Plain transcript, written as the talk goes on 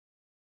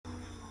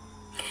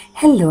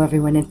Hello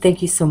everyone, and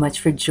thank you so much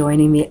for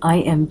joining me. I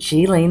am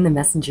Jayleen, the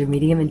Messenger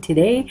Medium, and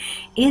today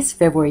is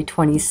February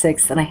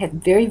 26th, and I had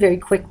a very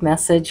quick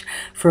message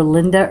for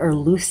Linda or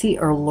Lucy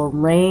or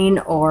Lorraine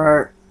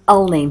or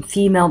I'll name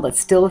female but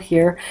still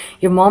here.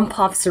 Your mom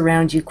pops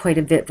around you quite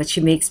a bit, but she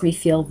makes me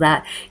feel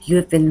that you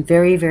have been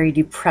very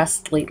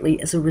depressed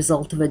lately as a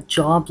result of a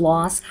job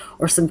loss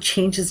or some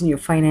changes in your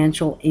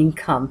financial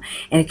income.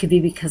 And it could be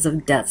because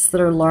of debts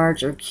that are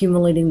large or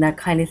accumulating, that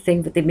kind of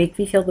thing, but they make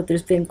me feel that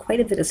there's been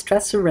quite a bit of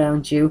stress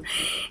around you.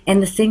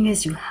 And the thing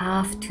is, you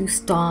have to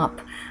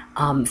stop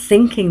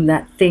thinking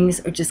that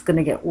things are just going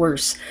to get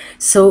worse.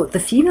 So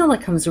the female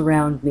that comes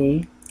around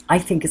me, I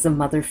think, is a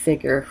mother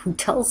figure who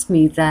tells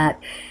me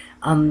that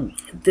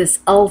this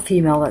L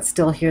female that's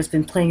still here has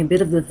been playing a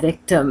bit of the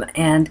victim.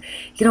 And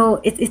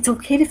it's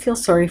okay to feel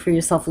sorry for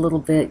yourself a little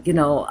bit.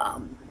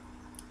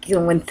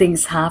 When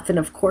things happen,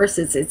 of course,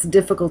 it's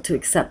difficult to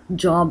accept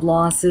job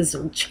losses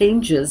or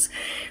changes,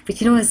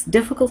 but as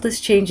difficult as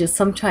change is,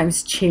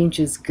 sometimes change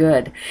is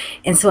good.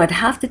 And so I'd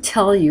have to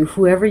tell you,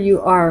 whoever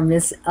you are,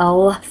 Miss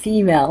L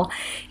female,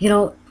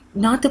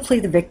 not to play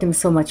the victim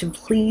so much, and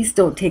please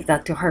don't take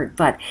that to heart.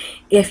 But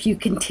if you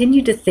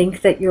continue to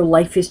think that your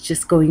life is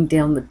just going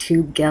down the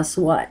tube, guess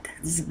what?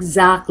 This is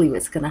exactly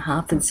what's going to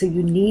happen. So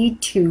you need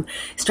to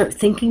start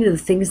thinking of the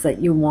things that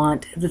you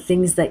want, the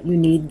things that you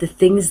need, the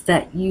things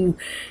that you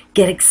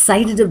get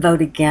excited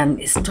about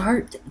again.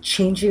 Start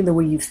changing the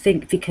way you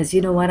think, because you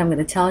know what? I'm going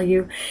to tell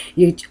you,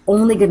 you're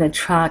only going to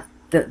attract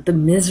the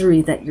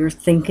misery that you're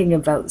thinking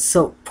about.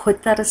 So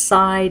put that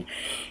aside.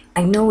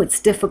 I know it's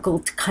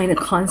difficult to kind of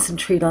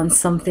concentrate on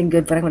something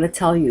good, but I'm going to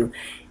tell you,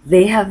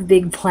 they have a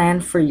big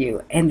plan for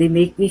you, and they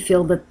make me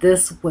feel that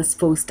this was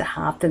supposed to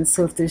happen.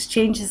 So if there's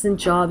changes in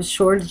jobs,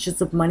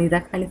 shortages of money,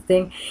 that kind of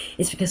thing,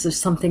 it's because there's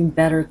something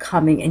better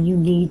coming, and you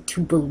need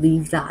to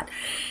believe that.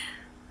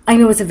 I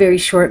know it's a very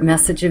short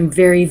message and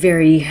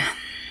very,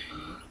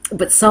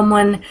 but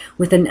someone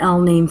with an L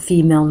name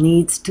female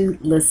needs to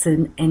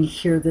listen and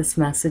hear this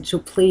message. So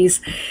please,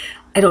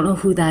 I don't know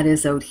who that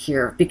is out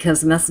here,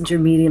 because Messenger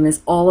Medium is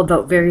all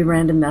about very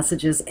random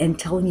messages and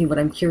telling you what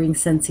I'm hearing,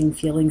 sensing,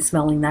 feeling,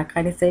 smelling, that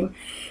kind of thing.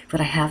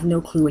 But I have no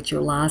clue what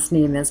your last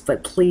name is.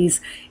 But please,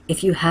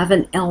 if you have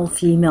an L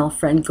female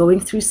friend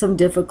going through some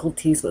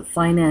difficulties with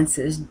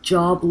finances,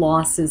 job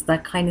losses,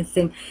 that kind of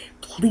thing,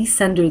 please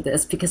send her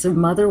this, because her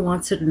mother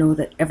wants her to know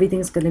that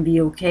everything's going to be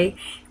okay.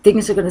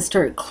 Things are going to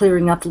start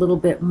clearing up a little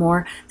bit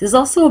more. There's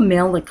also a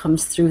male that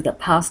comes through that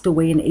passed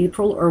away in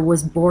April or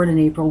was born in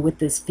April with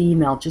this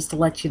female, just to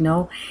let you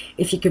know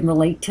if you can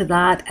relate to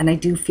that. And I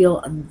do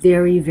feel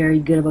very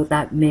good about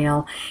that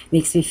male.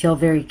 Makes me feel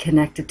very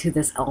connected to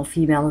this L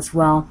female as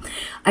well.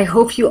 I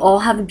hope you all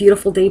have a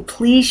beautiful day.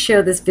 Please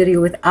share this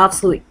video with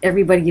absolutely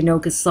everybody you know,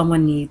 because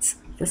someone needs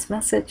this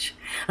message.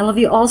 I love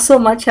you all so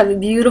much. Have a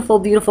beautiful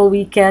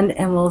weekend,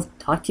 and we'll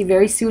talk to you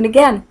very soon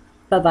again.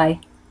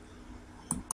 Bye-bye.